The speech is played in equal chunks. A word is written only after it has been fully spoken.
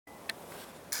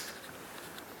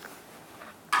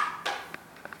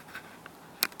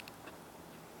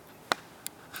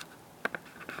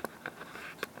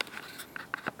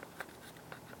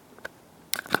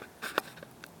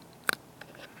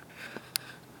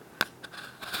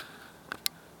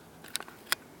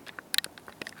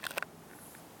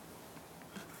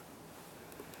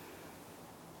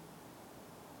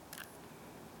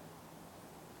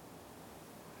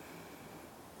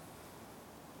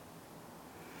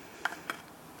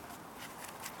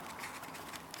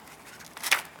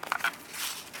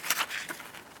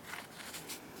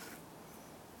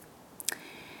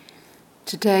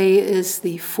Today is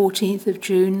the 14th of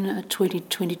June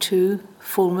 2022,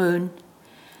 full moon,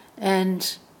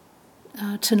 and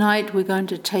tonight we're going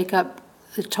to take up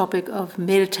the topic of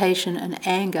meditation and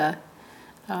anger.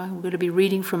 We're going to be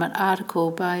reading from an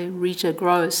article by Rita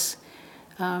Gross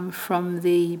from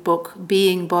the book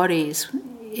Being Bodies,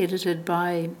 edited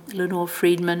by Lenore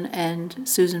Friedman and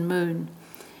Susan Moon.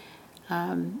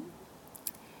 We're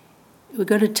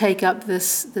going to take up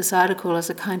this article as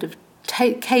a kind of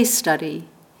case study.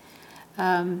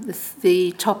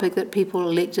 The topic that people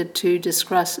elected to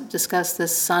discuss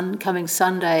this coming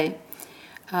Sunday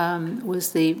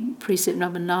was the precept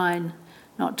number 9,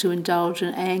 not to indulge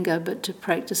in anger but to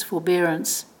practice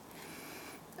forbearance.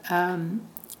 And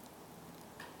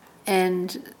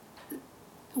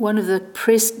one of the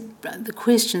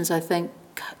questions I think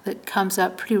that comes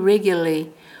up pretty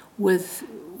regularly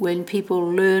when people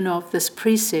learn of this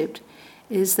precept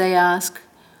is they ask,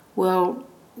 well,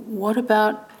 what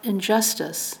about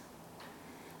injustice?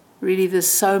 Really, there's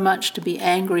so much to be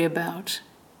angry about.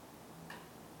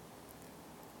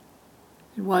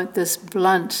 Won't this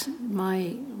blunt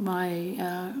my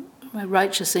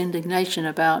righteous indignation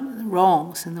about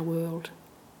wrongs in the world?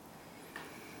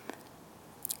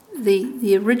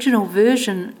 The original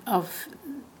version of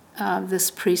this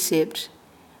precept,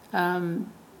 I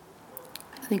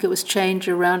think it was changed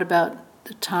around about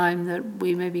the time that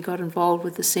we maybe got involved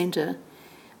with the centre,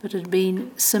 but it had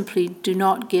been simply do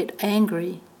not get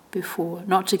angry before,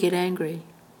 not to get angry.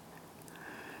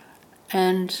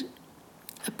 And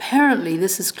apparently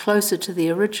this is closer to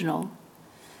the original,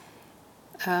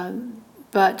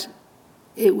 but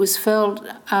it was felt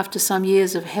after some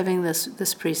years of having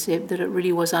this precept that it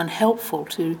really was unhelpful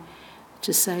to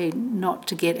say not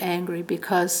to get angry,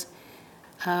 because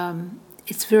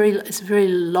it's a very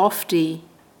lofty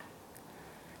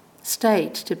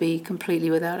state to be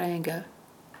completely without anger.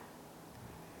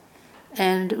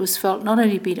 And it was felt not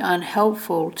only be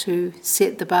unhelpful to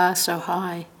set the bar so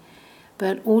high,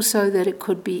 but also that it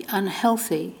could be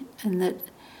unhealthy, and that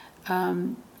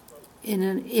in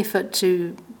an effort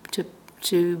to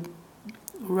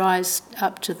rise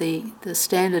up to the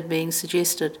standard being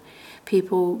suggested,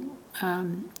 people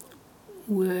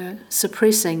were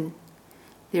suppressing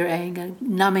their anger,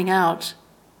 numbing out,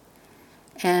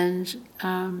 and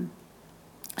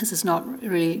this is not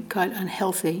really quite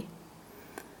unhealthy.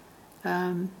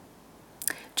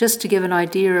 Just to give an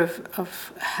idea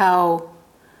of how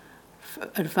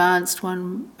advanced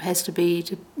one has to be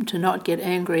to not get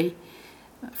angry,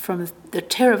 from the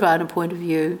Theravada point of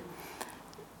view,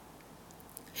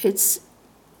 it's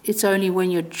only when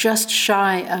you're just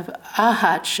shy of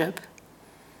arhatship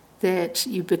that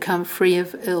you become free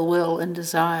of ill will and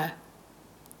desire.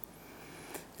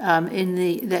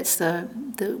 That's the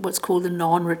what's called the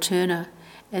non-returner,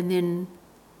 and then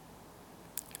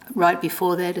right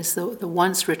before that is the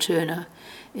once returner,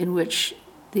 in which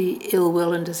the ill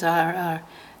will and desire are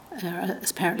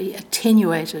apparently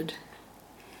attenuated.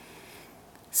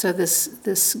 So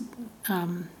this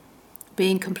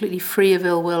being completely free of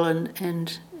ill will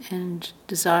and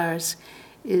desires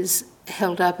is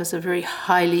held up as a very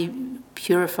highly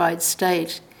purified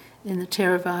state in the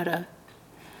Theravada.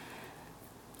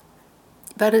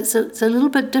 But it's a little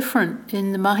bit different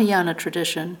in the Mahayana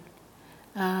tradition.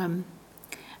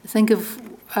 Think of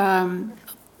a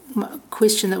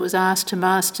question that was asked to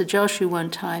Master Joshu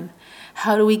one time: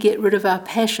 how do we get rid of our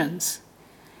passions?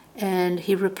 And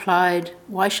he replied,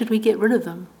 why should we get rid of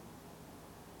them?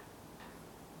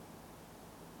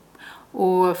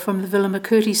 Or from the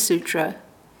Vilamakirti Sutra,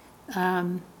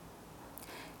 the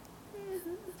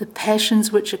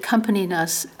passions which accompany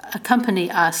us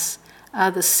are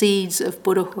the seeds of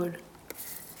Buddhahood.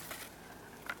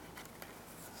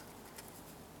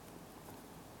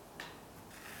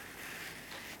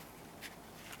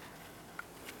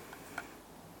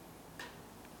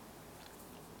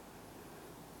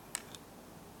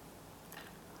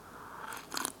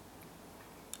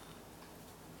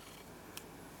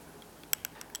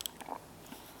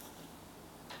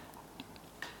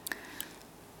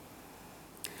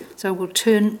 So we'll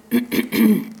turn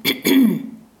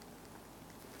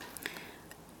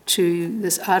to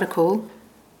this article,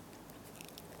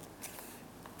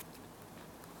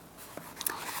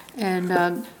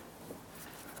 and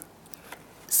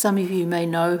some of you may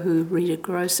know who Rita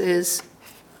Gross is.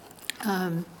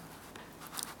 There's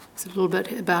a little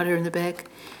bit about her in the back.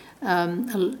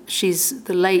 She's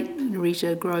the late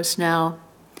Rita Gross now,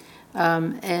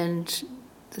 and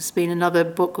there's been another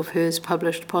book of hers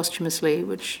published posthumously,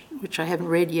 which I haven't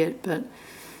read yet, but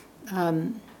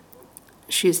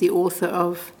she's the author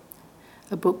of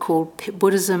a book called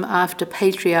Buddhism After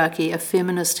Patriarchy, A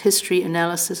Feminist History,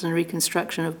 Analysis and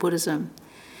Reconstruction of Buddhism.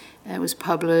 It was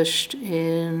published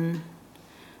in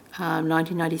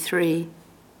 1993,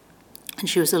 and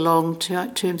she was a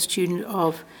long-term student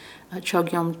of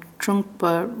Chogyam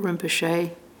Trungpa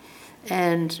Rinpoche,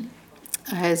 and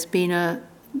has been a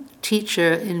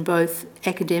teacher in both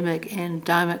academic and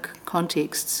dharmic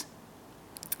contexts.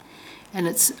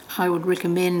 And I would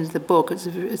recommend the book.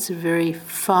 It's a very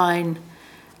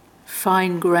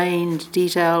fine-grained,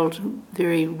 detailed,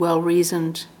 very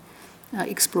well-reasoned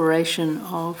exploration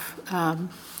of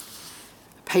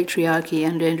patriarchy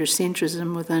and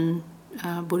androcentrism within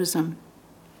Buddhism.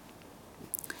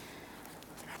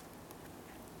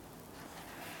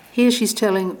 Here she's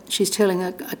telling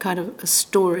a kind of a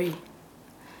story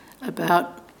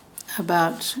about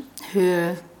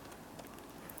her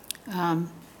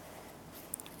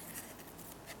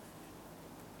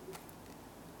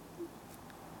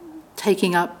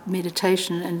taking up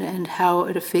meditation and how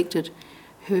it affected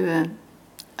her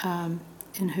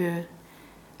in her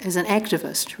as an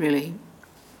activist, really.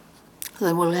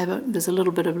 So there's a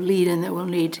little bit of lead-in that we'll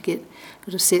need to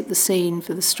set the scene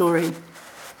for the story.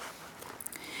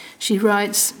 She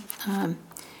writes,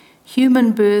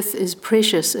 human birth is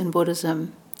precious in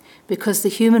Buddhism because the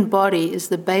human body is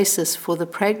the basis for the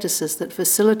practices that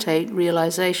facilitate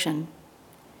realization.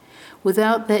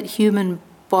 Without that human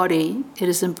body, it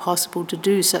is impossible to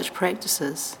do such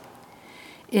practices.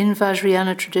 In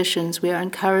Vajrayana traditions, we are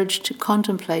encouraged to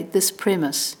contemplate this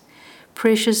premise: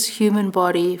 precious human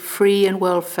body, free and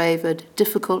well-favored,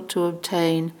 difficult to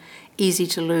obtain, easy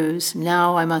to lose.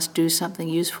 Now I must do something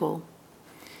useful.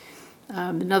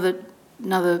 Another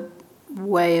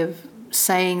way of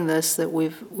saying this that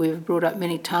we've brought up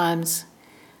many times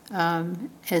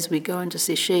as we go into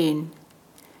Sesshin,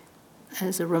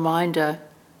 as a reminder,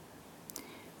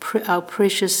 our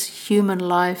precious human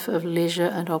life of leisure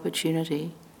and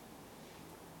opportunity.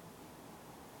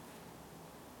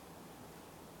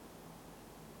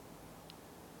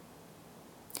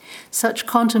 Such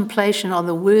contemplation on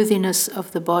the worthiness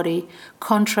of the body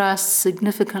contrasts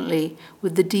significantly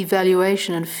with the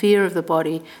devaluation and fear of the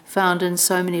body found in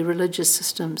so many religious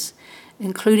systems,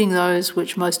 including those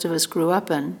which most of us grew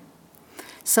up in.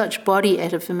 Such body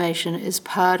affirmation is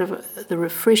part of the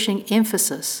refreshing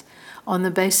emphasis on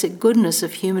the basic goodness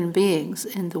of human beings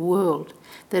in the world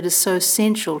that is so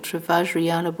central to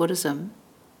Vajrayana Buddhism.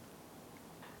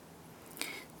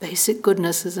 Basic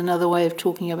goodness is another way of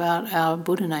talking about our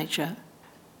Buddha nature.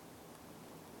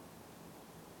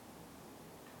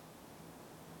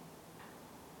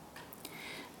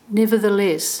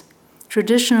 Nevertheless,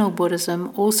 traditional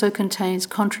Buddhism also contains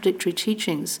contradictory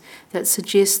teachings that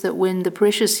suggest that when the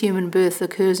precious human birth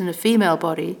occurs in a female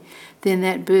body, then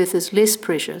that birth is less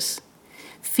precious.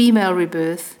 Female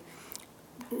rebirth,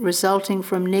 resulting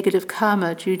from negative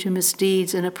karma due to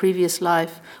misdeeds in a previous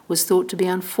life, was thought to be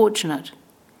unfortunate.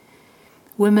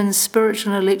 Women's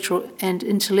spiritual and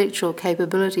intellectual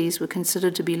capabilities were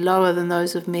considered to be lower than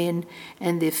those of men,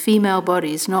 and their female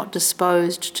bodies not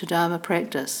disposed to Dharma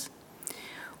practice.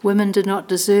 Women did not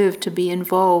deserve to be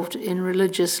involved in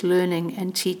religious learning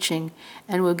and teaching,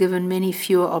 and were given many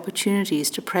fewer opportunities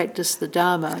to practice the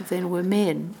Dharma than were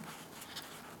men.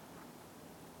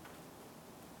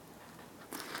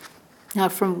 Now,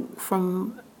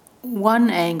 from one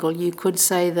angle, you could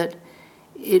say that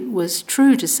it was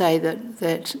true to say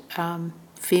that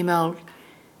female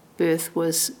birth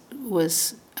was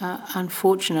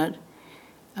unfortunate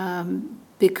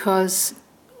because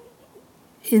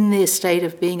in their state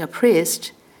of being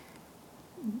oppressed,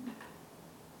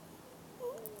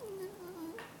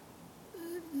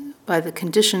 by the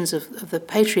conditions of the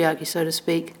patriarchy, so to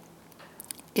speak,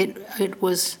 it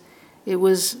was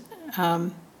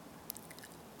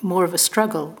more of a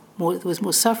struggle. There was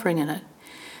more suffering in it.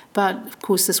 But, of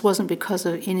course, this wasn't because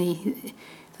of anything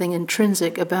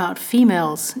intrinsic about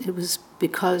females. It was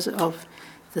because of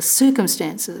the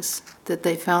circumstances that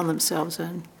they found themselves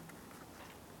in.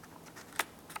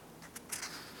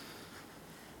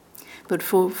 But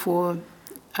for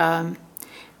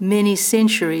many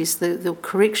centuries, the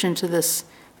correction to this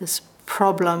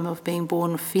problem of being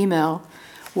born female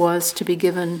was to be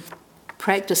given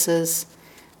practices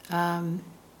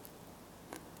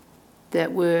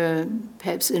that were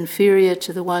perhaps inferior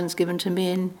to the ones given to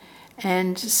men,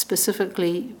 and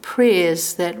specifically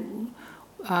prayers that,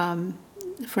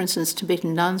 for instance,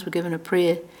 Tibetan nuns were given a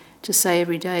prayer to say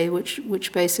every day,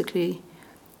 which basically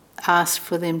asked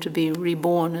for them to be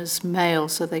reborn as male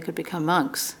so they could become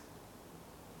monks.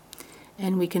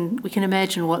 And we can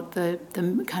imagine what the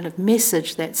kind of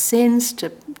message that sends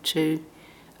to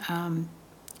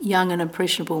young and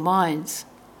impressionable minds.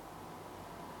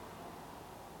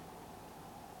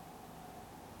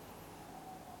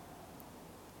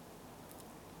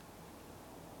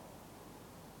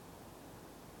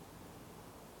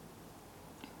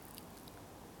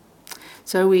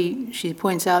 So she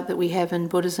points out that we have in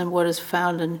Buddhism what is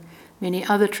found in many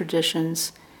other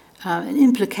traditions, an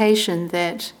implication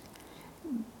that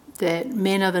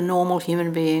men are the normal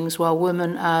human beings while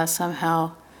women are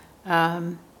somehow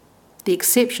the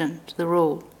exception to the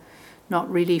rule,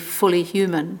 not really fully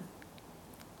human.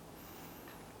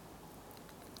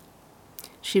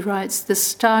 She writes, "This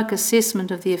stark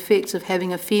assessment of the effects of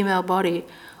having a female body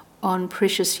on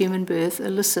precious human birth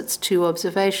elicits two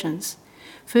observations.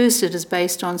 First, it is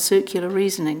based on circular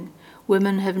reasoning.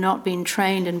 Women have not been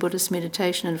trained in Buddhist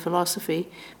meditation and philosophy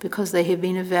because they have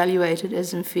been evaluated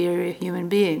as inferior human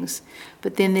beings.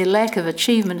 But then their lack of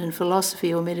achievement in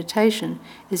philosophy or meditation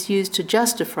is used to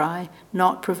justify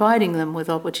not providing them with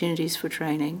opportunities for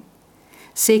training.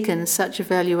 Second, such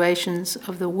evaluations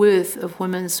of the worth of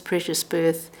women's precious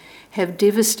birth have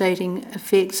devastating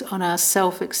effects on our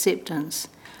self-acceptance,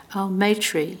 our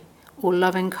maitri, or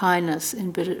loving-kindness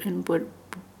in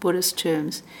Buddhist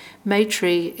terms."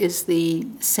 Maitri is the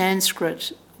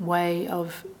Sanskrit way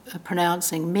of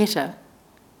pronouncing metta,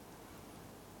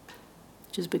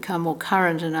 which has become more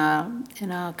current in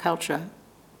our culture.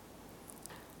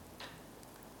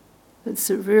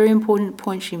 It's a very important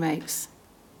point she makes.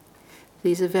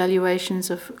 These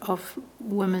evaluations of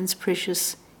women's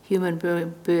precious human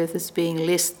birth as being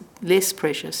less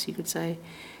precious, you could say,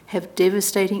 have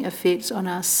devastating effects on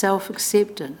our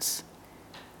self-acceptance,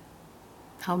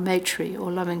 our maitri,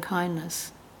 or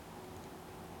loving-kindness.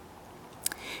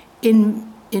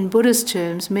 In Buddhist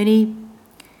terms, many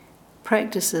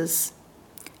practices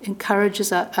encourage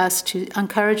us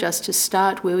to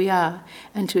start where we are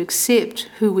and to accept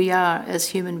who we are as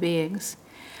human beings.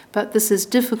 But this is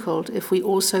difficult if we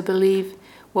also believe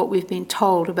what we've been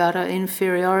told about our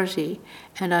inferiority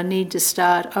and our need to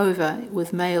start over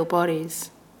with male bodies.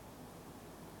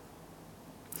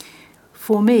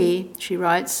 For me, she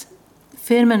writes,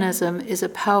 feminism is a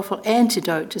powerful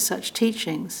antidote to such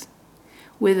teachings,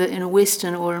 whether in a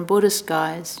Western or in Buddhist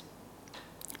guise.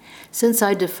 Since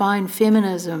I define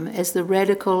feminism as the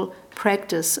radical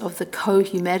practice of the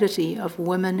co-humanity of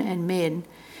women and men,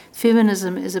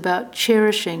 feminism is about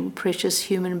cherishing precious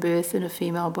human birth in a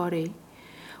female body.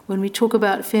 When we talk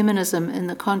about feminism in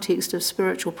the context of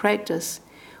spiritual practice,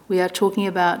 we are talking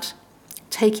about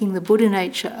taking the Buddha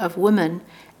nature of women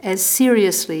as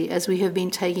seriously as we have been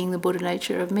taking the Buddha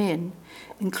nature of men,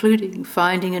 including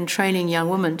finding and training young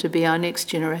women to be our next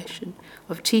generation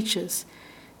of teachers,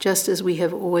 just as we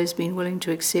have always been willing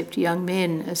to accept young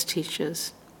men as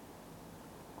teachers.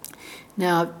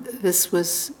 Now, this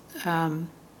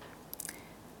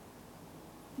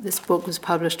book was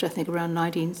published, I think, around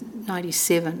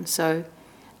 1997, so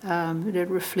it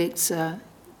reflects a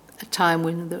time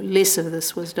when less of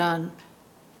this was done.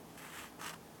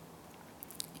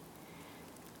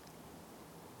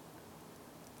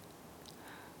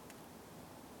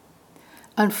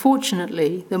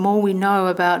 Unfortunately, the more we know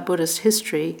about Buddhist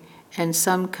history and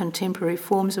some contemporary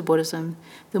forms of Buddhism,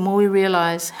 the more we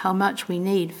realize how much we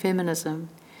need feminism.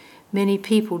 Many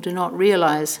people do not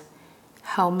realize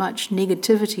how much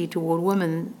negativity toward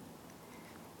women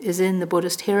is in the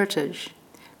Buddhist heritage.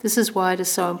 This is why it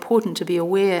is so important to be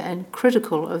aware and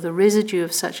critical of the residue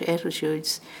of such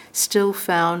attitudes still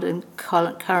found in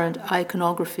current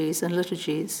iconographies and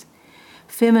liturgies.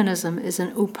 Feminism is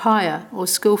an upaya, or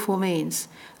skillful means,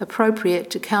 appropriate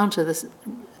to counter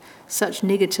such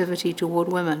negativity toward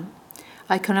women.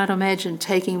 I cannot imagine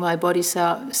taking my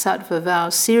bodhisattva vow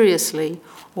seriously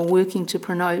or working to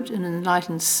promote an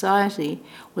enlightened society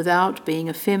without being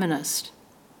a feminist.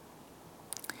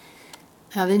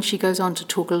 Now then she goes on to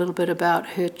talk a little bit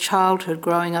about her childhood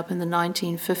growing up in the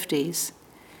 1950s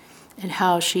and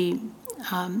how she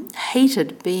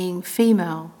hated being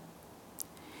female,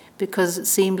 because it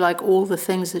seemed like all the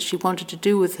things that she wanted to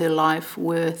do with her life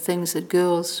were things that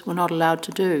girls were not allowed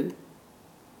to do.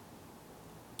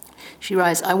 She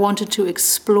writes, "I wanted to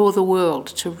explore the world,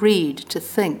 to read, to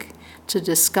think, to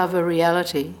discover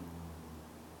reality.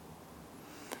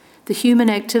 The human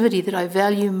activity that I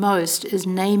value most is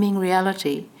naming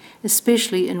reality,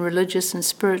 especially in religious and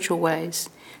spiritual ways.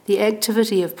 The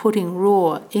activity of putting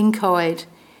raw, inchoate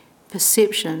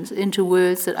perceptions into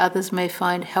words that others may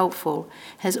find helpful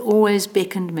has always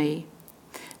beckoned me.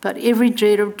 But every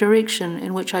direction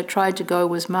in which I tried to go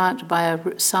was marked by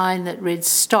a sign that read,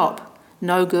 'Stop,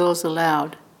 no girls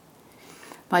allowed.'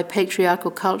 My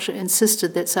patriarchal culture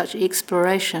insisted that such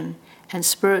exploration and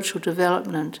spiritual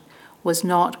development was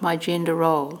not my gender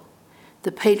role.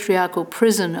 The patriarchal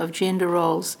prison of gender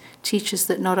roles teaches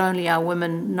that not only are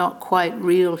women not quite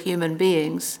real human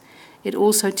beings, it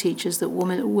also teaches that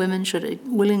women should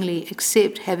willingly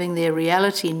accept having their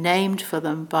reality named for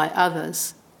them by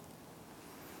others.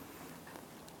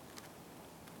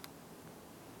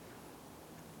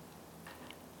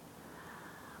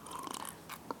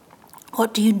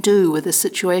 What do you do with a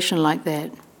situation like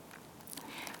that?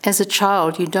 As a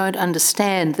child, you don't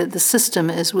understand that the system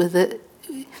is with it,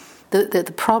 that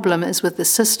the problem is with the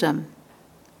system,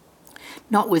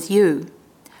 not with you,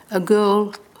 a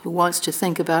girl who wants to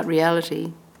think about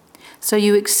reality. So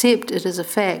you accept it as a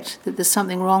fact that there's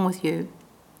something wrong with you.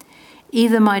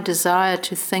 Either my desire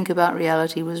to think about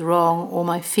reality was wrong or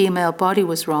my female body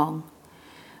was wrong.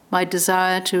 My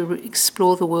desire to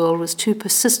explore the world was too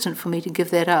persistent for me to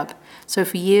give that up. So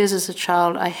for years as a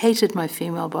child, I hated my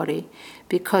female body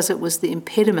because it was the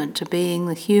impediment to being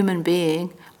the human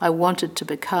being I wanted to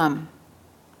become.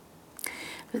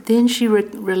 But then she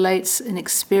relates an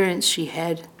experience she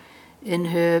had in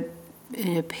her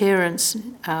parents'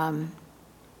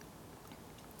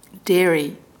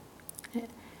 dairy.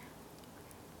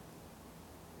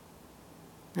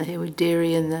 Now here we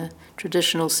dairy in the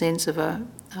traditional sense of a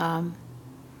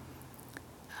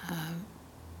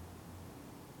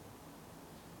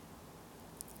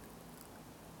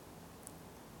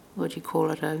what do you call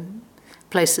it? A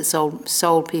place that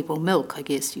sold people milk, I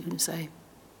guess you can say.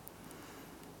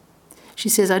 She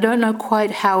says, I don't know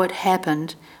quite how it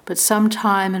happened, but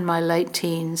sometime in my late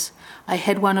teens, I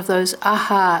had one of those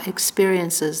aha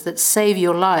experiences that save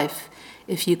your life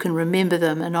if you can remember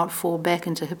them and not fall back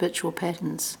into habitual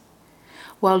patterns.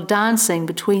 While dancing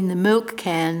between the milk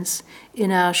cans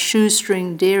in our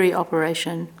shoestring dairy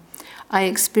operation, I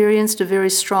experienced a very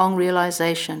strong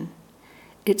realization.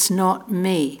 It's not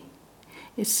me.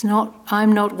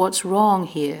 I'm not what's wrong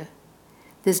here.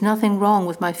 There's nothing wrong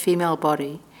with my female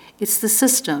body. It's the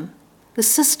system. The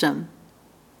system.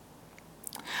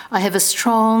 I have a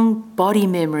strong body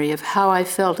memory of how I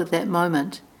felt at that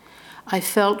moment. I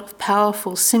felt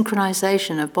powerful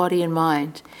synchronization of body and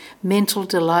mind, mental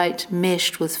delight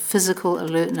meshed with physical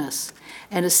alertness,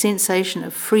 and a sensation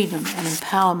of freedom and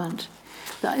empowerment.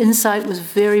 The insight was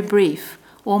very brief,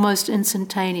 almost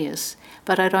instantaneous,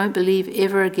 but I don't believe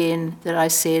ever again that I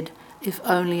said, if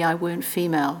only I weren't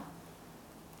female.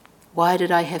 Why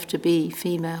did I have to be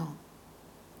female?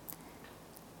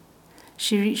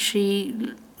 She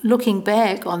looking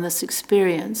back on this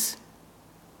experience,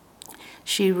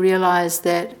 she realized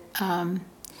that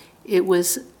it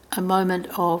was a moment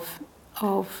of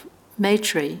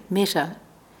metta,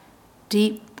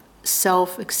 deep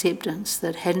self-acceptance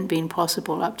that hadn't been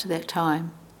possible up to that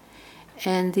time.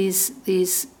 And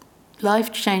these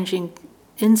life-changing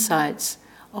insights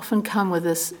often come with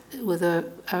a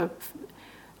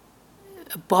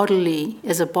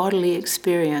bodily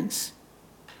experience.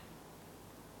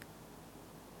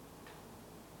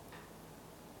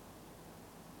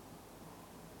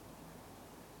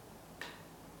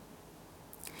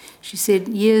 She said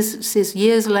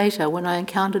years later, when I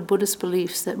encountered Buddhist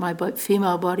beliefs that my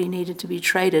female body needed to be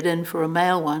traded in for a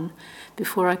male one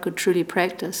before I could truly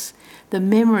practice, the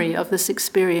memory of this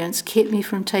experience kept me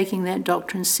from taking that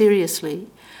doctrine seriously.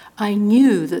 I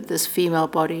knew that this female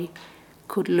body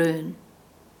could learn.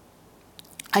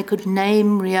 I could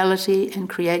name reality and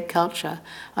create culture.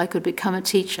 I could become a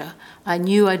teacher. I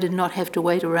knew I did not have to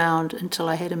wait around until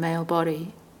I had a male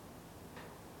body.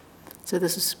 So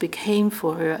this became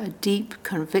for her a deep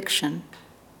conviction.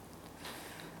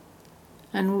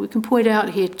 And we can point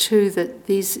out here too that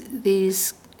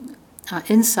these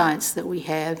insights that we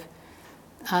have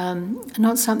are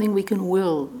not something we can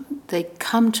will. They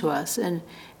come to us and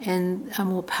are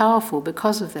more powerful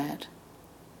because of that.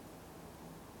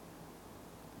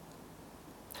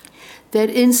 That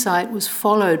insight was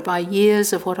followed by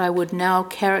years of what I would now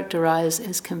characterize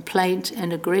as complaint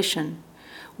and aggression,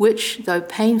 which, though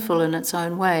painful in its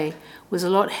own way, was a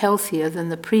lot healthier than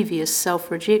the previous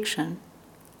self-rejection.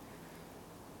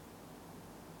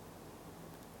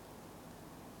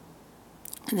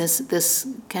 And this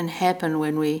can happen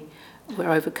when we're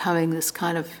overcoming this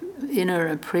kind of inner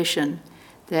oppression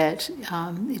that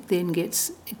it then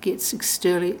gets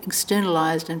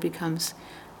externalized and becomes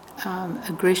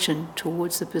aggression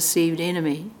towards the perceived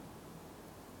enemy.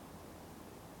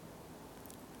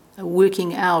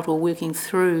 Working out or working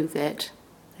through that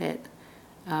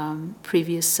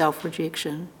previous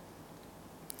self-rejection.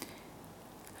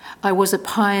 I was a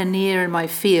pioneer in my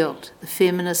field, the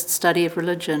feminist study of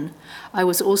religion. I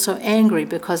was also angry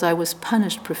because I was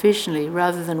punished professionally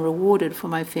rather than rewarded for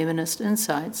my feminist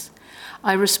insights.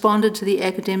 I responded to the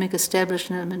academic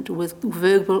establishment with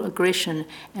verbal aggression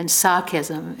and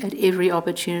sarcasm at every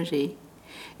opportunity.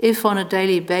 If on a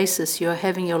daily basis you are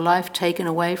having your life taken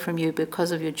away from you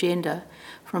because of your gender,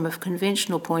 from a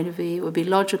conventional point of view, it would be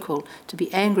logical to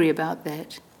be angry about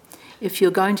that. If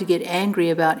you're going to get angry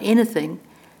about anything,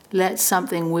 that's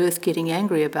something worth getting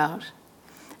angry about.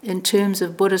 In terms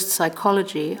of Buddhist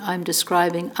psychology, I'm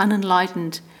describing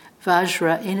unenlightened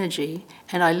Vajra energy,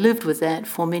 and I lived with that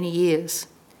for many years.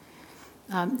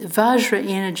 Vajra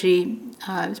energy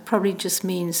probably just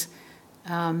means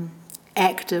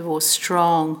active or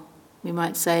strong, we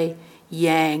might say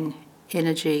yang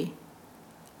energy.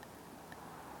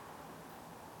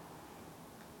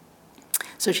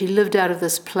 So she lived out of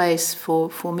this place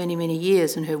for many, many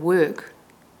years in her work.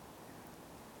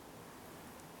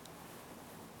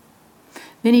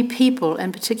 Many people,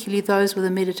 and particularly those with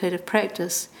a meditative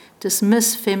practice,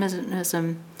 dismiss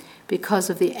feminism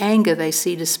because of the anger they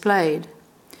see displayed.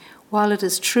 While it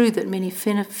is true that many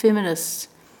feminists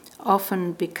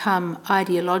often become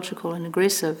ideological and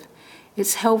aggressive,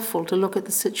 it's helpful to look at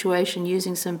the situation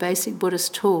using some basic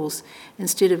Buddhist tools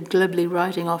instead of glibly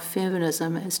writing off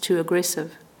feminism as too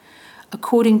aggressive.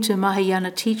 According to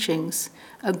Mahayana teachings,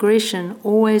 aggression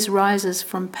always rises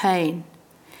from pain.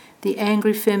 The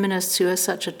angry feminists who are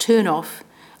such a turn-off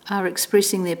are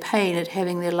expressing their pain at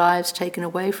having their lives taken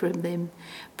away from them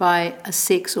by a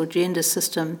sex or gender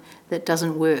system that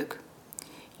doesn't work.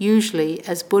 Usually,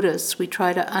 as Buddhists, we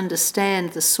try to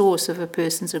understand the source of a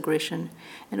person's aggression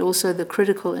and also the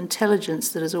critical intelligence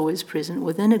that is always present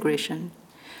within aggression.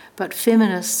 But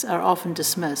feminists are often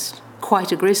dismissed,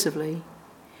 quite aggressively.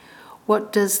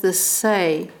 What does this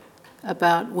say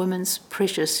about women's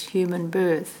precious human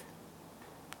birth?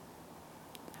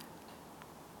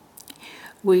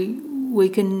 We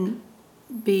can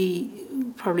be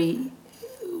probably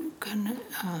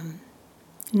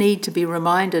need to be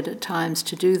reminded at times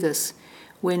to do this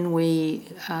when we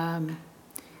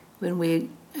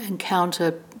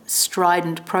encounter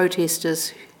strident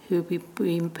protesters who we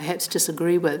perhaps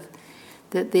disagree with,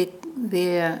 that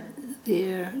their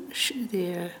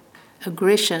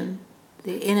aggression,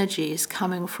 their energy is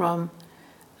coming from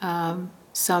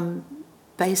some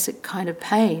basic kind of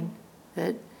pain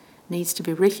that needs to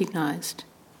be recognized.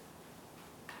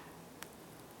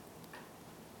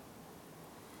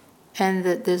 And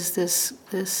that there's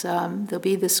there'll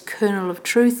be this kernel of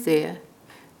truth there,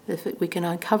 if we can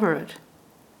uncover it.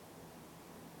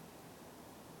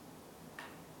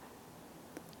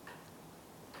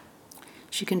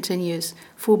 She continues,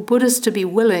 for Buddhists to be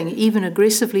willing, even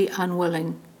aggressively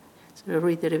unwilling, so I'll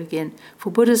read that again,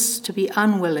 for Buddhists to be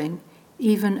unwilling,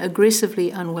 even aggressively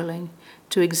unwilling,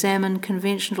 to examine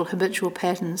conventional habitual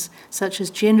patterns such as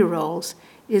gender roles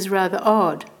is rather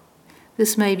odd.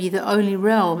 This may be the only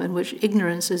realm in which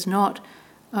ignorance is not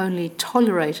only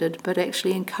tolerated but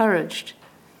actually encouraged.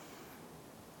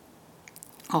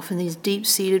 Often these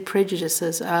deep-seated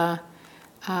prejudices are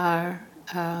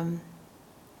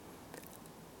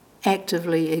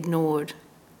actively ignored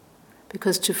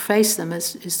because to face them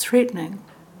is threatening.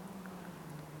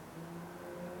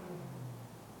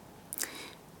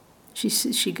 She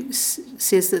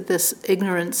says that this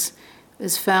ignorance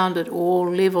is found at all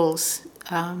levels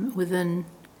within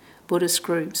Buddhist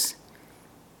groups.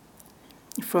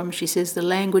 From, she says, the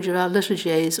language of our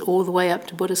liturgies all the way up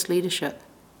to Buddhist leadership.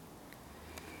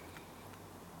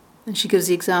 And she gives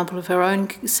the example of her own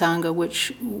Sangha,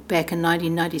 which back in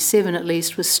 1997 at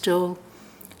least was still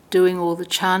doing all the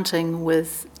chanting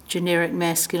with generic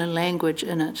masculine language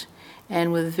in it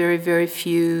and with very, very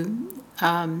few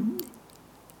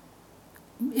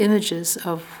images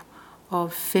of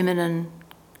feminine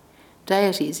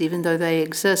deities, even though they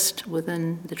exist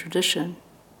within the tradition.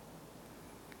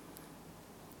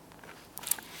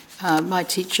 My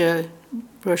teacher,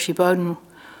 Roshi Bodhin,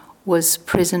 was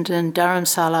present in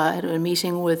Dharamsala at a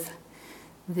meeting with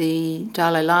the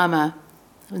Dalai Lama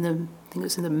I think it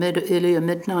was in the early or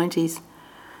mid-90s.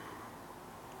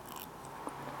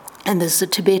 And there's a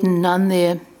Tibetan nun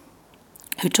there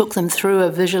who took them through a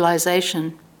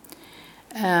visualization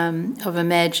of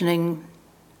imagining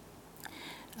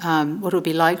what it would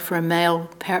be like for a male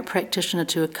practitioner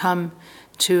to come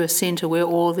to a centre where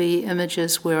all the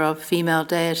images were of female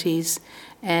deities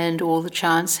and all the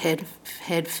chants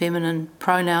had feminine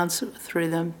pronouns through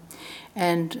them.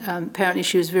 And apparently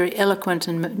she was very eloquent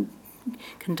in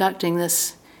conducting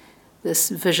this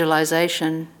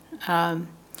visualization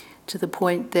to the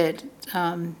point that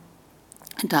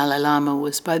Dalai Lama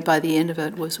was, by the end of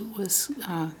it, was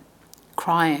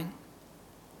crying.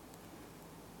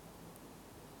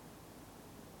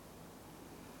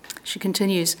 She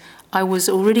continues, I was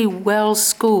already well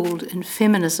schooled in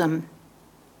feminism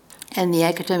and the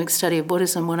academic study of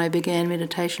Buddhism when I began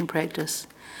meditation practice.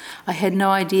 I had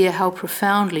no idea how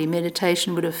profoundly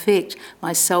meditation would affect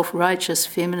my self-righteous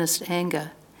feminist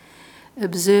anger.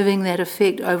 Observing that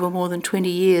effect over more than 20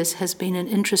 years has been an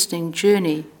interesting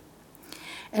journey.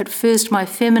 At first, my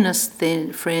feminist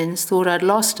friends thought I'd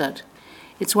lost it.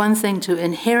 It's one thing to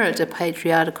inherit a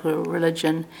patriarchal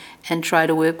religion and try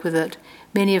to work with it.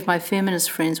 Many of my feminist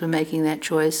friends were making that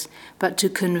choice, but to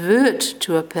convert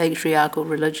to a patriarchal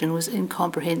religion was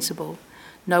incomprehensible.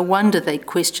 No wonder they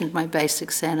questioned my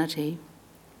basic sanity.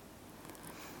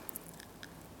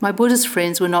 My Buddhist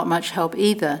friends were not much help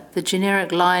either. The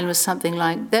generic line was something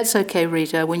like, that's okay,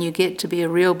 Rita, when you get to be a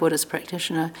real Buddhist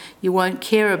practitioner, you won't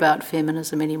care about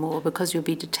feminism anymore because you'll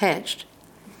be detached.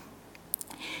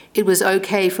 It was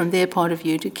okay from their point of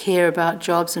view to care about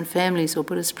jobs and families or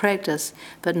Buddhist practice,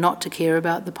 but not to care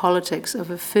about the politics of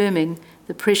affirming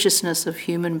the preciousness of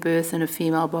human birth in a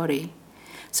female body.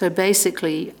 So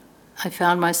basically, I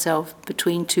found myself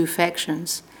between two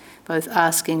factions, both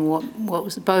asking what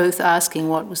was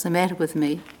the matter with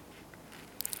me.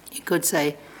 You could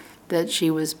say that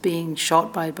she was being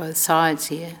shot by both sides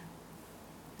here.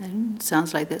 And it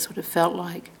sounds like that's what it felt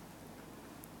like.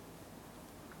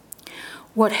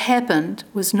 What happened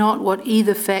was not what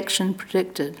either faction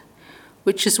predicted,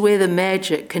 which is where the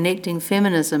magic connecting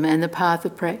feminism and the path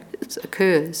of practice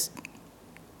occurs.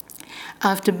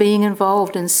 After being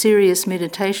involved in serious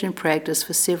meditation practice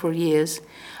for several years,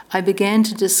 I began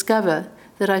to discover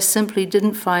that I simply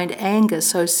didn't find anger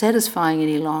so satisfying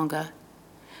any longer.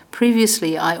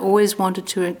 Previously, I always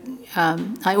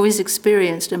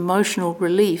experienced emotional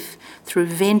relief through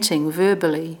venting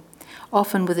verbally,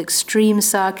 often with extreme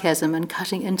sarcasm and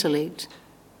cutting intellect.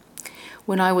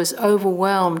 When I was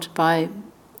overwhelmed by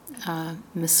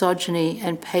misogyny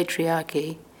and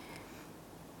patriarchy,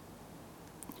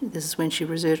 this is when she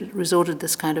resorted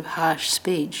this kind of harsh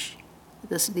speech,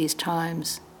 these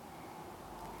times.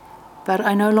 But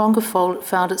I no longer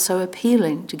found it so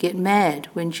appealing to get mad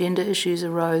when gender issues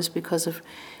arose because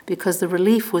the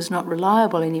relief was not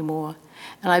reliable anymore.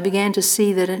 And I began to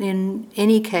see that in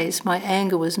any case, my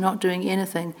anger was not doing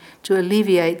anything to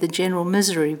alleviate the general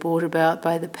misery brought about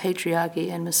by the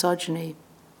patriarchy and misogyny.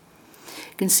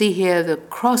 You can see here the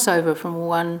crossover from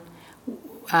one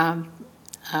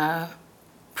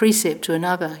precept to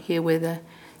another here, where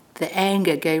the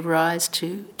anger gave rise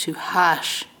to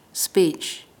harsh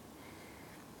speech,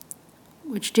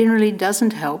 which generally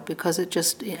doesn't help because it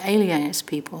just alienates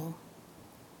people.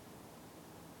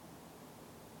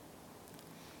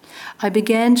 I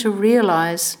began to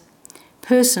realize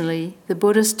personally the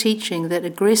Buddhist teaching that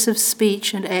aggressive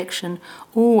speech and action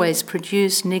always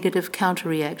produce negative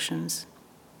counter-reactions.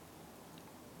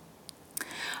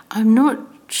 I'm not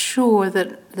sure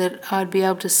that I'd be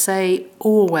able to say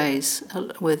always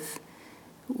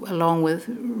along with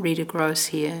Rita Gross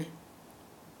here.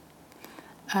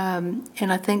 And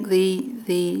I think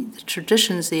the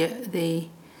traditions, the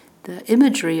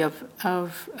imagery of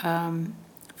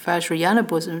Vajrayana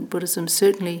Buddhism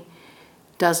certainly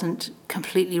doesn't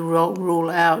completely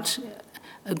rule out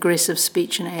aggressive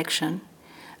speech and action.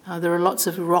 There are lots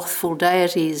of wrathful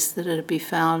deities that are to be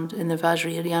found in the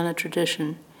Vajrayana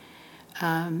tradition,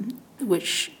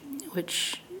 which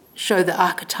show the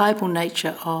archetypal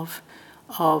nature of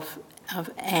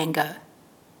anger.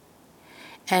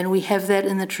 And we have that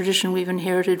in the tradition we've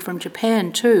inherited from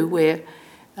Japan too, where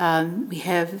we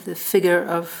have the figure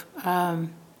of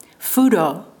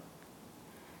Fudo,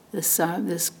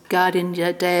 this guardian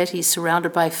deity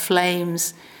surrounded by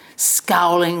flames,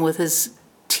 scowling with his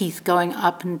teeth going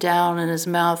up and down in his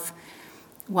mouth,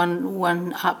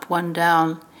 one up, one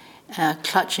down,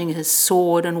 clutching his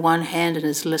sword in one hand and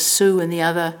his lasso in the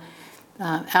other,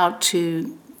 out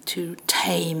to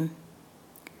tame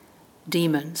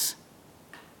demons.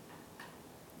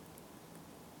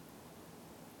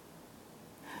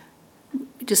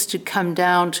 Just to come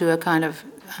down to a kind of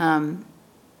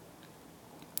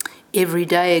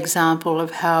everyday example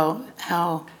of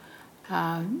how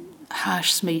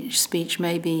harsh speech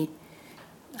may be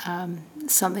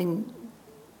something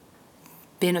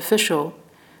beneficial.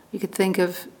 You could think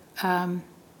of a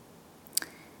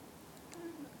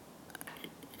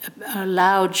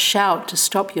loud shout to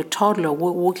stop your toddler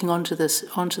walking onto the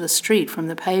street from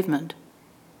the pavement.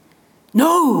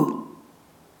 No!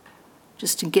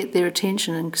 Just to get their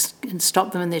attention and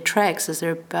stop them in their tracks as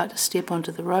they're about to step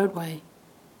onto the roadway.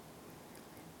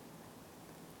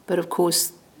 But of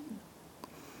course,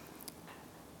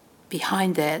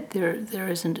 behind that there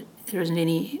isn't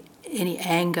any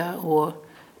anger or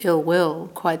ill will.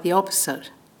 Quite the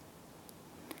opposite.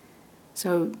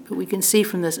 So we can see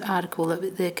from this article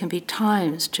that there can be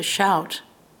times to shout,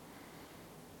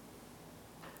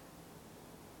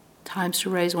 times to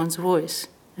raise one's voice,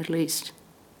 at least.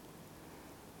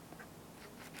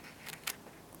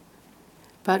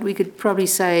 But we could probably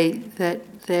say that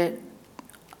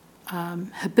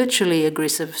habitually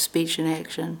aggressive speech and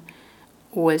action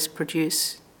always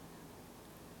produce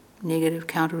negative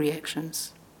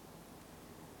counter-reactions.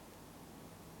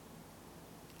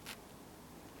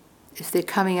 If they're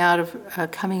coming out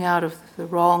of the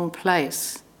wrong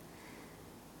place.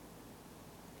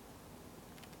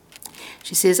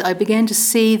 She says, I began to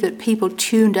see that people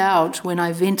tuned out when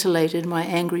I ventilated my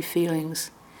angry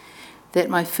feelings, that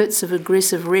my fits of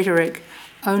aggressive rhetoric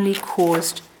only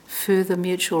caused further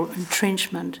mutual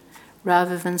entrenchment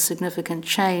rather than significant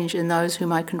change in those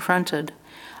whom I confronted.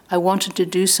 I wanted to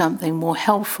do something more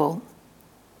helpful.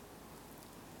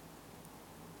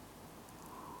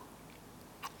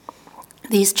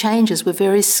 These changes were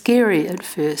very scary at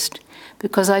first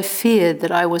because I feared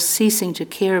that I was ceasing to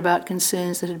care about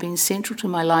concerns that had been central to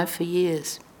my life for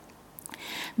years.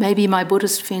 Maybe my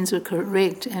Buddhist friends were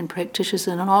correct and practitioners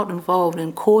are not involved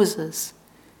in causes.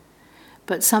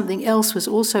 But something else was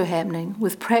also happening.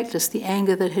 With practice, the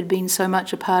anger that had been so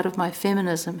much a part of my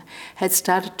feminism had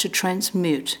started to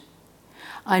transmute.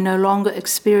 I no longer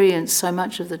experienced so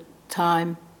much of the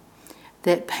time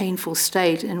that painful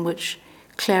state in which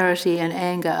clarity and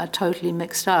anger are totally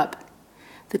mixed up.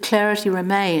 The clarity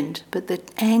remained, but the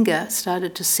anger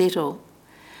started to settle.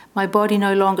 My body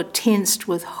no longer tensed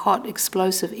with hot,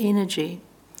 explosive energy.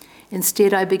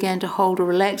 Instead, I began to hold a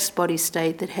relaxed body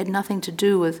state that had nothing to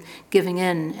do with giving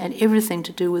in and everything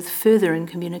to do with furthering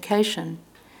communication.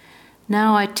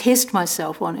 Now I test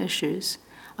myself on issues.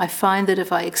 I find that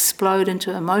if I explode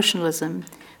into emotionalism,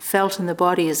 felt in the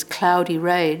body as cloudy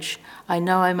rage, I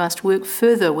know I must work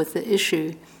further with the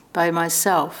issue by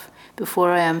myself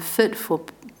before I am fit for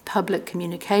public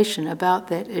communication about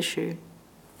that issue.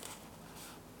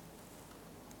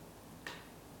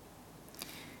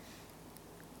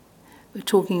 We're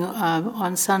talking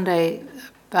on Sunday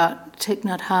about Thich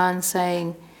Nhat Hanh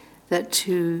saying that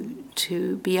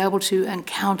to be able to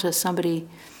encounter somebody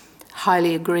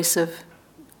highly aggressive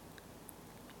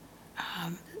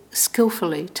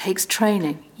skillfully takes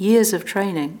training, years of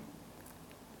training.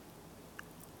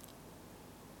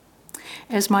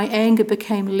 As my anger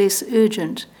became less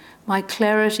urgent, my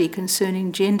clarity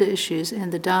concerning gender issues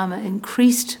and the Dharma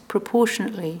increased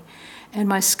proportionately, and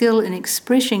my skill in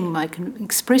expressing my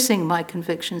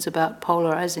convictions about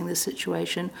polarizing the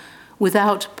situation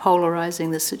without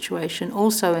polarizing the situation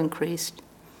also increased.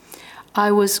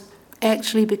 I was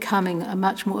actually becoming a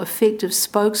much more effective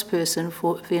spokesperson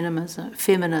for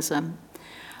feminism.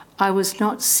 I was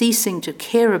not ceasing to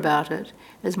care about it,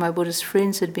 as my Buddhist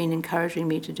friends had been encouraging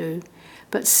me to do,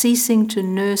 but ceasing to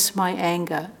nurse my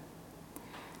anger.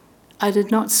 I did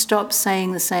not stop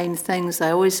saying the same things I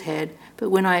always had,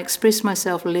 but when I expressed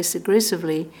myself less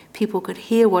aggressively, people could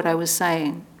hear what I was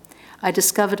saying. I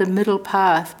discovered a middle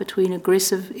path between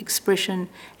aggressive expression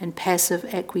and passive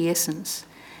acquiescence.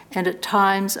 And at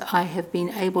times I have been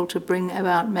able to bring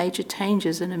about major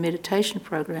changes in a meditation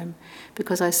program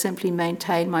because I simply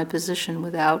maintain my position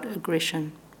without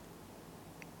aggression.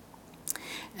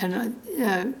 And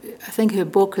I think her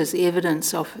book is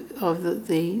evidence of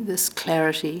this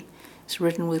clarity. It's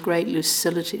written with great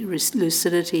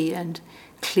lucidity and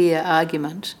clear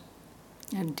argument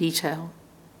and detail.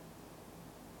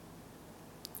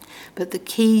 But the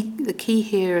key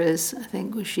here is, I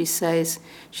think, what she says,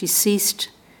 she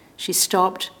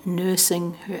stopped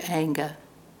nursing her anger.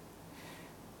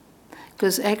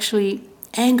 Because actually,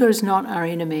 anger is not our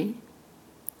enemy.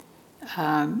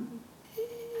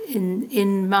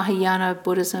 In Mahayana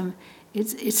Buddhism,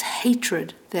 it's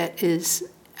hatred that is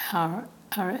our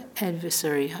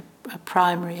adversary, our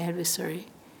primary adversary.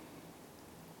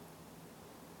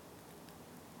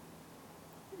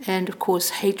 And of course,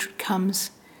 hatred comes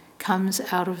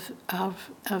out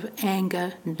of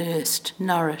anger, nursed,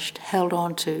 nourished, held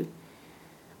on to,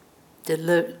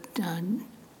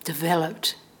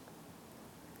 developed,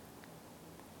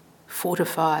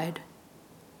 fortified,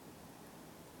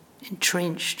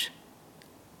 entrenched.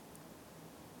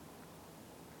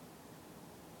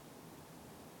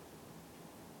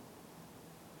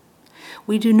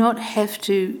 We do not have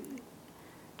to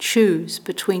choose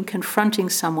between confronting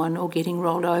someone or getting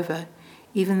rolled over,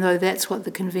 even though that's what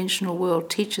the conventional world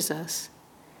teaches us.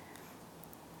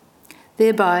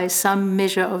 Thereby, some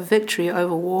measure of victory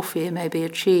over warfare may be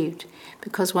achieved,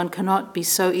 because one cannot be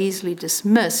so easily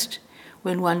dismissed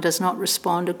when one does not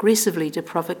respond aggressively to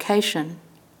provocation.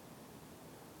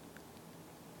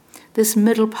 This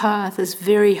middle path is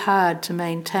very hard to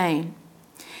maintain.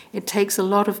 It takes a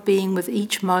lot of being with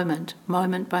each moment,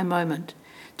 moment by moment,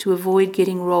 to avoid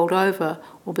getting rolled over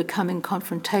or becoming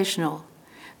confrontational.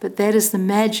 But that is the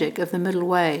magic of the middle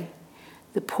way.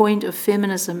 The point of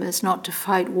feminism is not to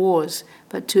fight wars,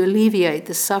 but to alleviate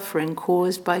the suffering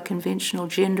caused by conventional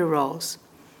gender roles.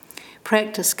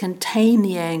 Practice can tame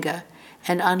the anger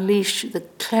and unleash the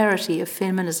clarity of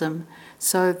feminism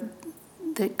so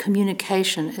that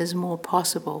communication is more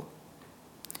possible.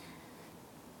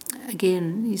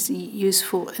 Again, these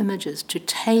useful images to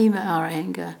tame our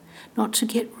anger, not to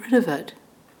get rid of it.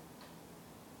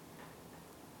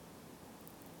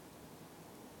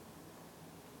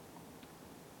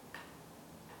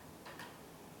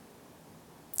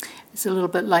 It's a little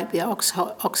bit like the ox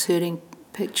herding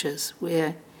pictures,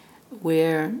 where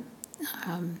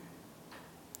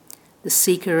the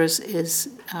seeker is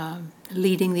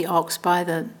leading the ox by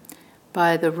the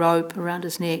rope around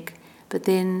his neck, but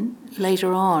then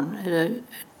later on, at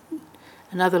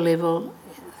another level,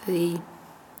 the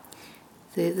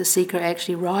seeker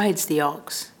actually rides the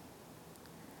ox.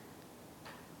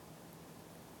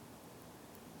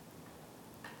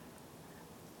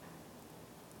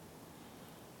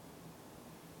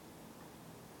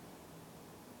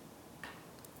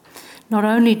 Not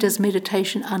only does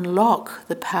meditation unlock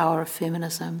the power of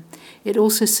feminism, it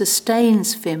also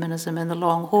sustains feminism in the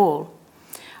long haul.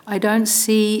 I don't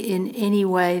see in any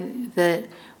way that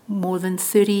more than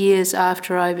 30 years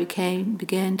after I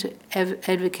began to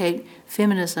advocate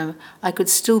feminism, I could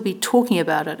still be talking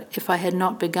about it if I had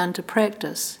not begun to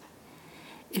practice.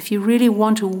 If you really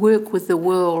want to work with the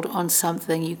world on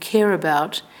something you care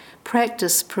about,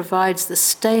 practice provides the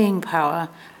staying power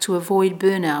to avoid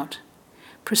burnout,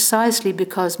 precisely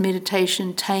because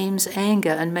meditation tames anger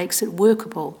and makes it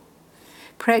workable.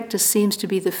 Practice seems to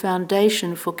be the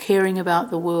foundation for caring about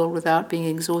the world without being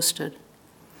exhausted.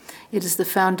 It is the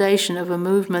foundation of a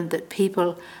movement that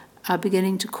people are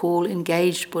beginning to call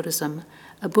engaged Buddhism.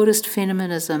 A Buddhist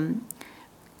feminism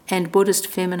and Buddhist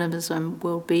feminism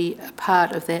will be a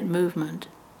part of that movement.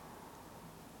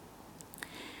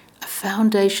 A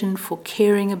foundation for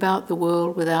caring about the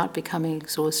world without becoming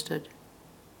exhausted.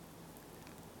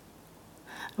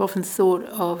 I've often thought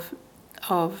of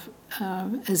a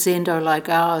zendo like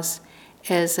ours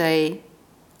as an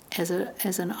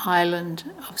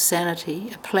island of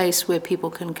sanity, a place where people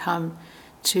can come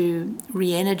to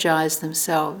re-energize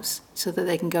themselves so that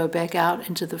they can go back out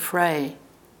into the fray.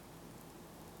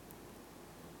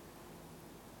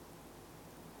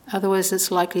 Otherwise,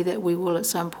 it's likely that we will at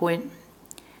some point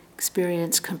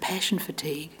experience compassion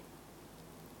fatigue,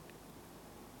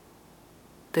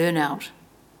 burnout.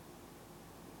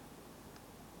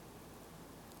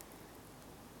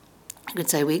 I could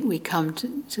say we come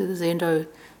to the Zendo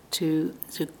to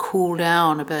cool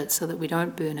down a bit so that we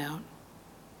don't burn out.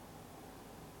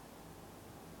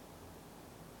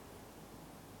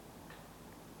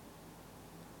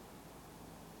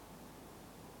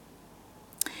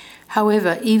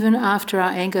 However, even after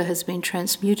our anger has been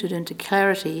transmuted into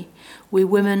clarity, we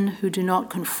women who do not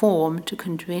conform to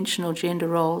conventional gender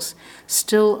roles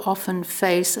still often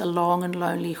face a long and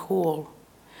lonely haul.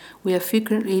 We are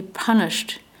frequently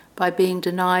punished by being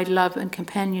denied love and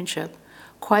companionship.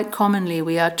 Quite commonly,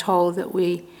 we are told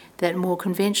that more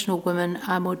conventional women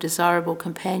are more desirable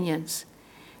companions.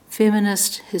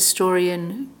 Feminist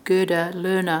historian Gerda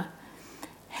Lerner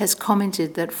has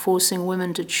commented that forcing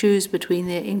women to choose between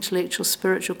their intellectual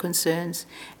spiritual concerns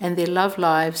and their love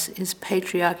lives is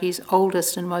patriarchy's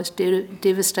oldest and most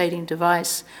devastating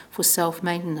device for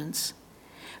self-maintenance.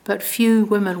 But few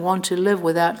women want to live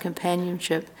without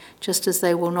companionship, just as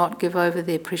they will not give over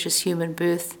their precious human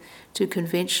birth to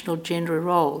conventional gender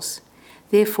roles.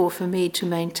 Therefore, for me to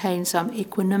maintain some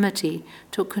equanimity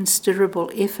took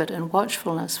considerable effort and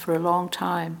watchfulness for a long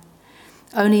time.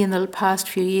 Only in the past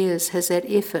few years has that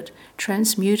effort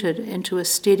transmuted into a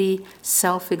steady,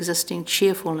 self-existing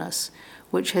cheerfulness,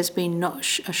 which has been a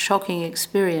shocking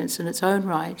experience in its own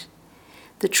right.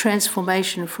 The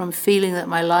transformation from feeling that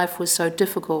my life was so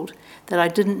difficult that I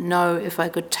didn't know if I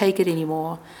could take it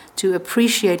anymore to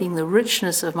appreciating the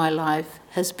richness of my life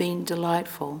has been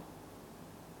delightful.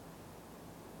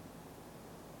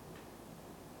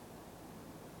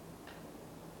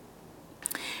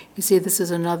 You see, this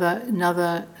is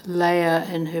another layer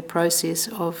in her process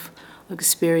of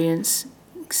experience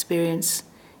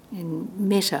in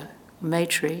metta,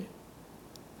 maitri,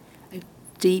 a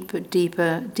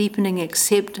deepening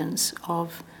acceptance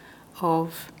of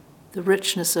the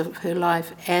richness of her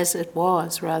life as it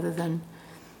was, rather than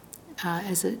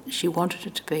she wanted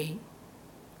it to be.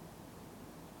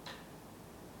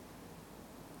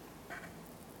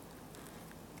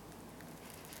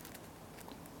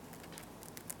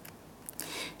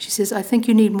 She says, I think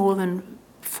you need more than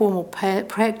formal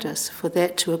practice for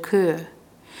that to occur.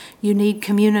 You need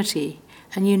community,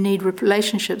 and you need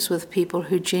relationships with people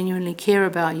who genuinely care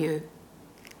about you.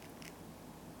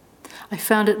 I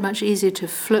found it much easier to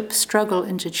flip struggle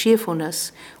into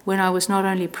cheerfulness when I was not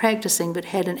only practicing but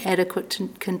had an adequate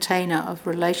container of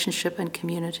relationship and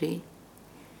community.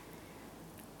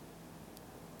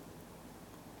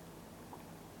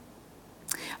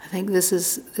 I think this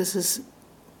is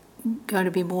going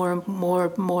to be more and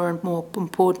more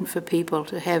important for people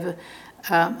to have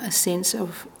a sense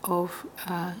of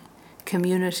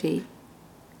community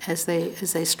as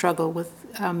they struggle with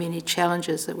our many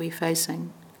challenges that we're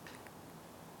facing.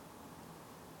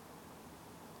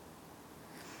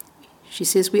 She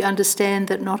says, we understand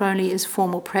that not only is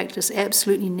formal practice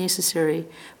absolutely necessary,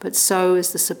 but so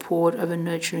is the support of a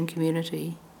nurturing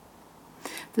community.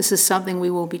 This is something we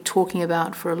will be talking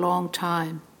about for a long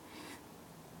time.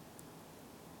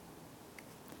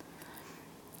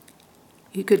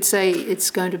 You could say it's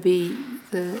going to be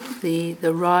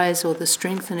the rise or the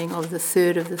strengthening of the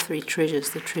third of the three treasures,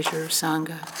 the treasure of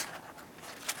Sangha.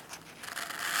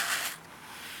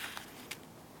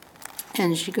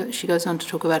 And she goes on to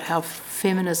talk about how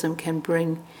feminism can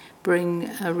bring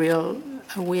a real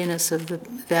awareness of the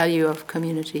value of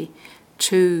community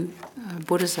to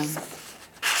Buddhism.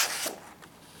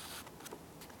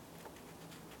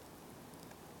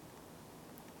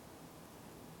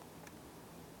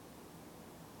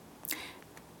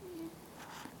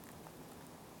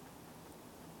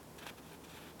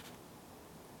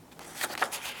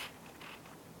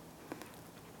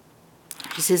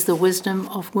 She says the wisdom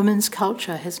of women's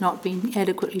culture has not been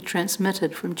adequately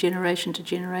transmitted from generation to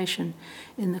generation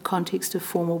in the context of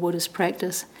formal Buddhist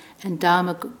practice and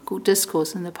Dharma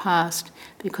discourse in the past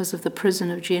because of the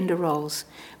prison of gender roles.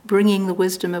 Bringing the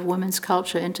wisdom of women's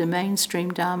culture into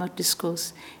mainstream Dharma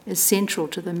discourse is central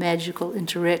to the magical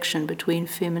interaction between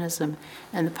feminism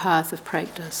and the path of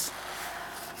practice.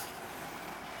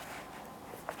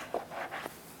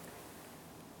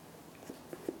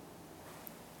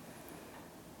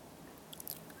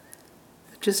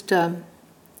 Just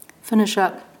finish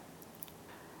up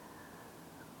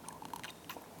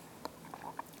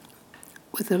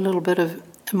with a little bit of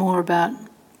more about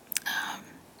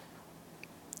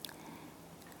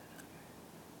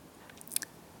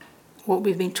what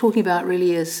we've been talking about.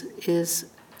 Really is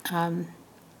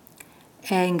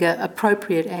anger,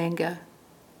 appropriate anger,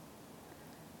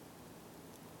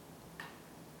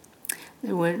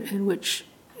 in which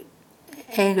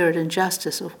anger at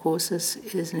injustice, of course,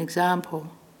 is an example.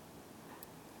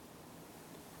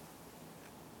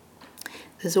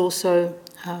 There's also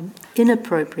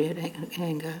inappropriate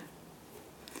anger,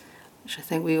 which I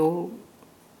think we all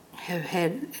have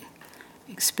had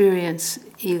experience,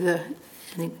 either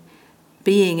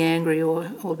being angry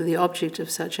or the object of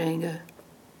such anger.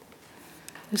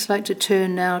 I'd just like to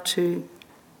turn now to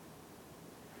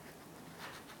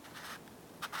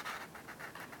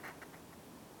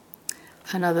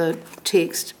another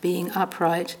text, Being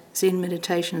Upright, Zen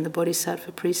Meditation and the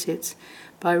Bodhisattva Precepts,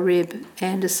 by Reb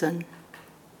Anderson.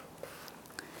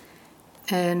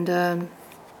 And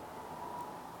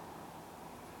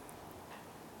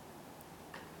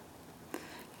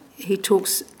he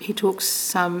talks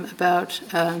some about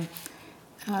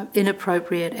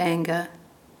inappropriate anger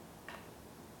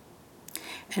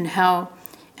and how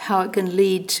it can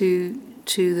lead to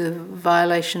the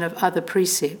violation of other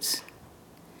precepts.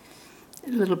 A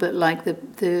little bit like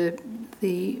the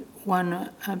one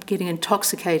getting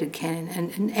intoxicated can,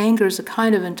 and anger is a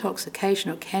kind of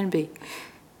intoxication, or can be.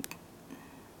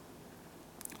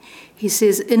 He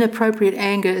says inappropriate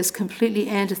anger is completely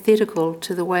antithetical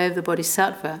to the way of the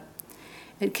Bodhisattva.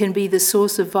 It can be the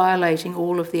source of violating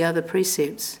all of the other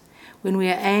precepts. When we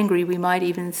are angry, we might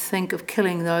even think of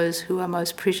killing those who are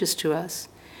most precious to us.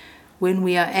 When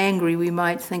we are angry, we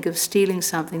might think of stealing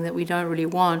something that we don't really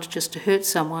want just to hurt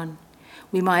someone.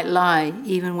 We might lie,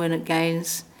 even when it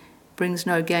brings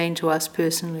no gain to us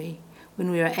personally.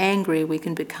 When we are angry, we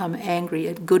can become angry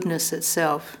at goodness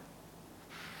itself.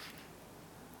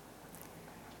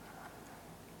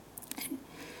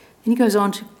 And he goes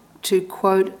on to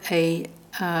quote a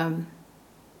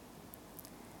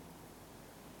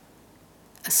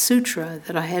sutra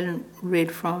that I hadn't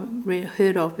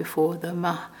heard of before, the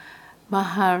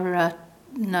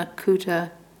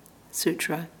Maharanakutta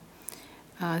Sutra.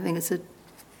 I think it's a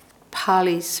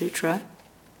Pali Sutra.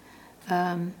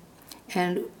 And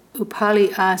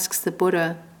Upali asks the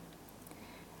Buddha,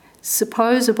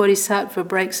 suppose a bodhisattva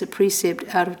breaks a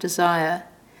precept out of desire,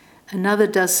 another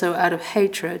does so out of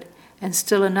hatred, and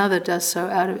still another does so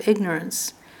out of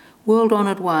ignorance.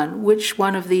 World-honoured one, which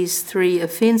one of these three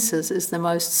offences is the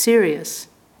most serious?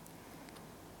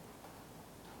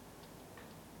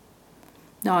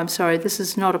 No, I'm sorry, this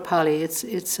is not a Pali, it's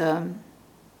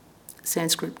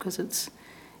Sanskrit, because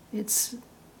it's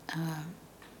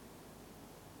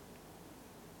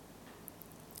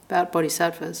about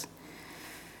bodhisattvas.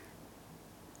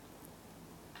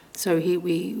 So here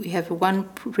we have one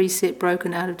precept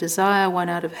broken out of desire, one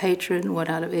out of hatred, and one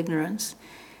out of ignorance.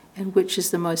 And which is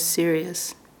the most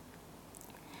serious?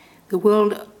 The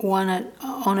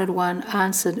world-honoured one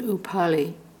answered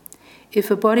Upali,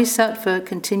 if a bodhisattva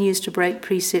continues to break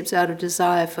precepts out of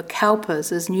desire for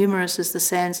kalpas as numerous as the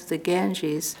sands of the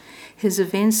Ganges, his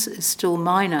offence is still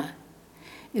minor.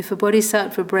 If a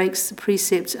bodhisattva breaks the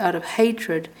precepts out of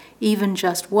hatred, even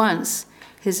just once,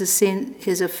 his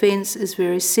offence is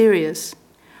very serious.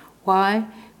 Why?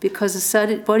 Because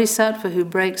a bodhisattva who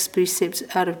breaks precepts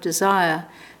out of desire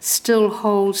still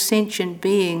holds sentient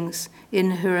beings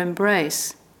in her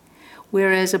embrace,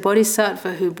 whereas a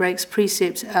bodhisattva who breaks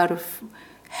precepts out of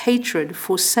hatred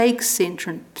forsakes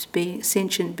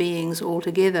sentient beings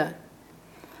altogether.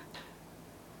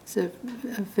 It's a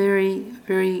very,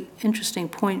 very interesting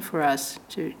point for us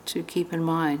to keep in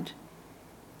mind.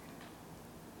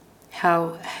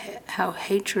 How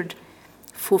hatred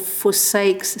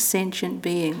forsakes sentient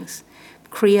beings,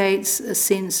 creates a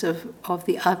sense of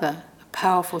the other, a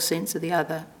powerful sense of the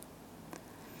other.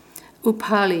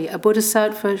 Upali, a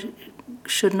bodhisattva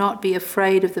should not be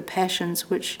afraid of the passions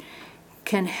which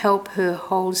can help her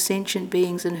hold sentient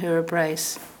beings in her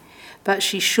embrace, but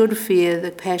she should fear the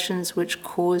passions which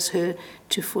cause her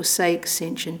to forsake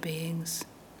sentient beings.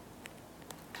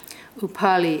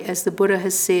 Upali, as the Buddha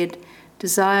has said,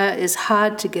 desire is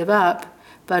hard to give up,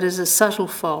 but is a subtle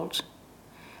fault.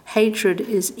 Hatred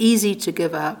is easy to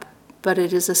give up, but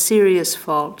it is a serious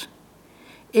fault.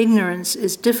 Ignorance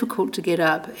is difficult to get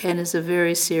up and is a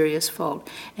very serious fault.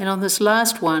 And on this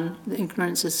last one, the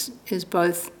ignorance is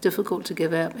both difficult to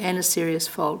give up and a serious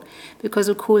fault. Because,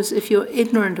 of course, if you're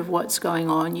ignorant of what's going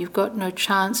on, you've got no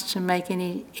chance to make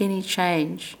any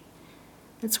change.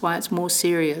 That's why it's more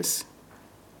serious.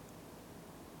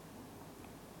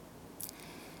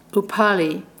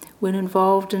 Upali, when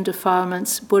involved in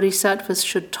defilements, bodhisattvas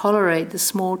should tolerate the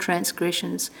small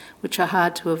transgressions which are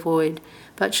hard to avoid,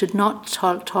 but should not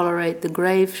tolerate the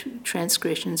grave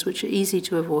transgressions which are easy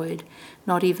to avoid,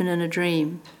 not even in a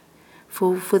dream.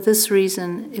 For this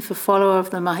reason, if a follower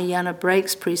of the Mahayana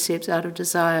breaks precepts out of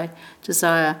desire,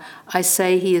 I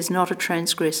say he is not a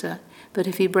transgressor, but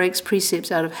if he breaks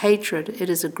precepts out of hatred, it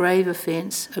is a grave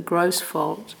offence, a gross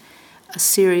fault, a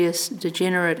serious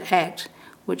degenerate act,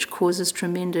 which causes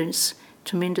tremendous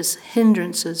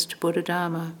hindrances to Buddha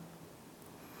Dharma.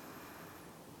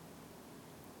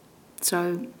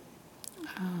 So,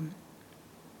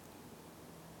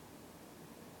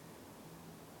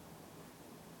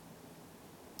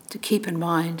 to keep in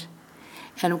mind,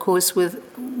 and of course, with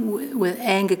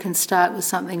anger can start with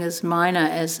something as minor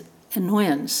as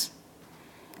annoyance,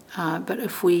 but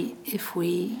if we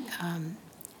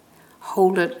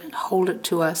hold it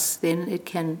to us, then it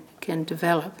can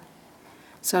develop.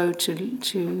 So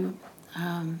to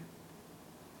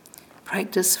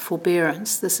practice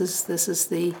forbearance. This is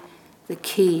the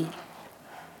key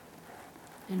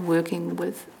in working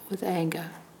with anger.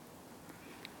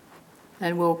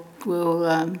 And we'll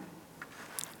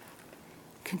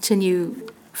continue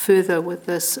further with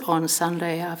this on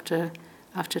Sunday after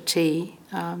tea.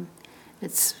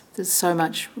 There's so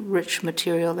much rich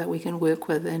material that we can work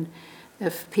with, and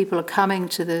if people are coming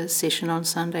to the session on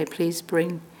Sunday, please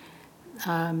bring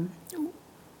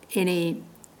any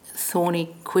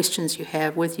thorny questions you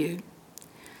have with you.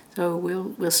 So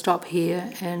we'll stop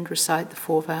here and recite the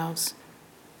 4 vows.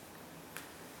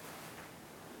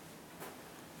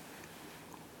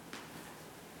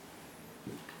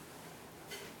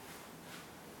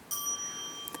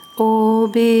 All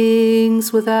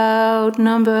beings without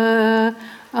number,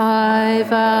 I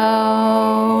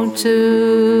vow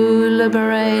to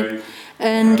liberate.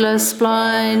 Endless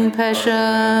blind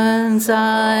passions,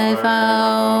 I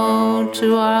vow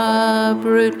to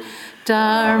uproot.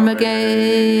 Dharma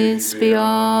gates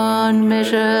beyond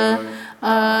measure,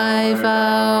 I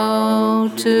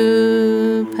vow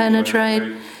to penetrate.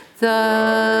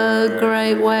 The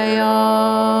great way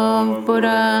of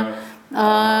Buddha,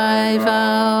 I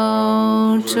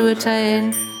vow to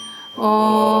attain.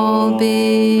 All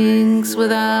beings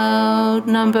without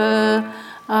number,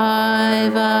 I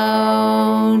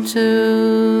vow to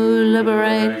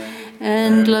liberate.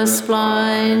 Endless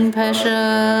blind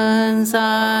passions,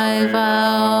 I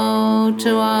vow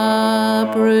to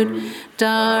uproot.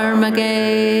 Dharma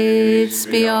gates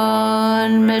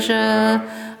beyond measure,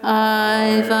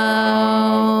 I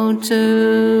vow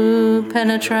to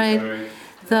penetrate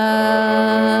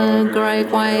the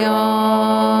great way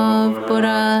of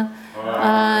Buddha.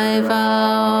 I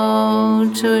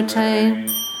vow to attain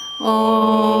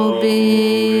all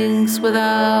beings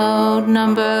without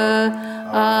number.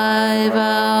 I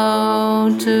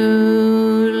vow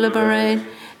to liberate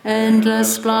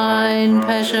endless blind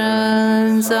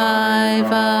passions. I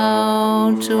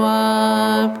vow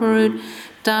to uproot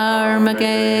Dharma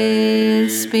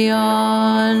gates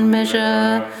beyond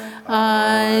measure.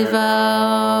 I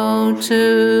vow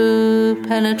to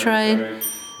penetrate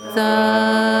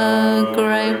the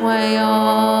great way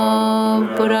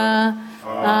of Buddha.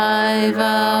 I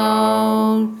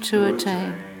vow to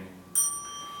attain.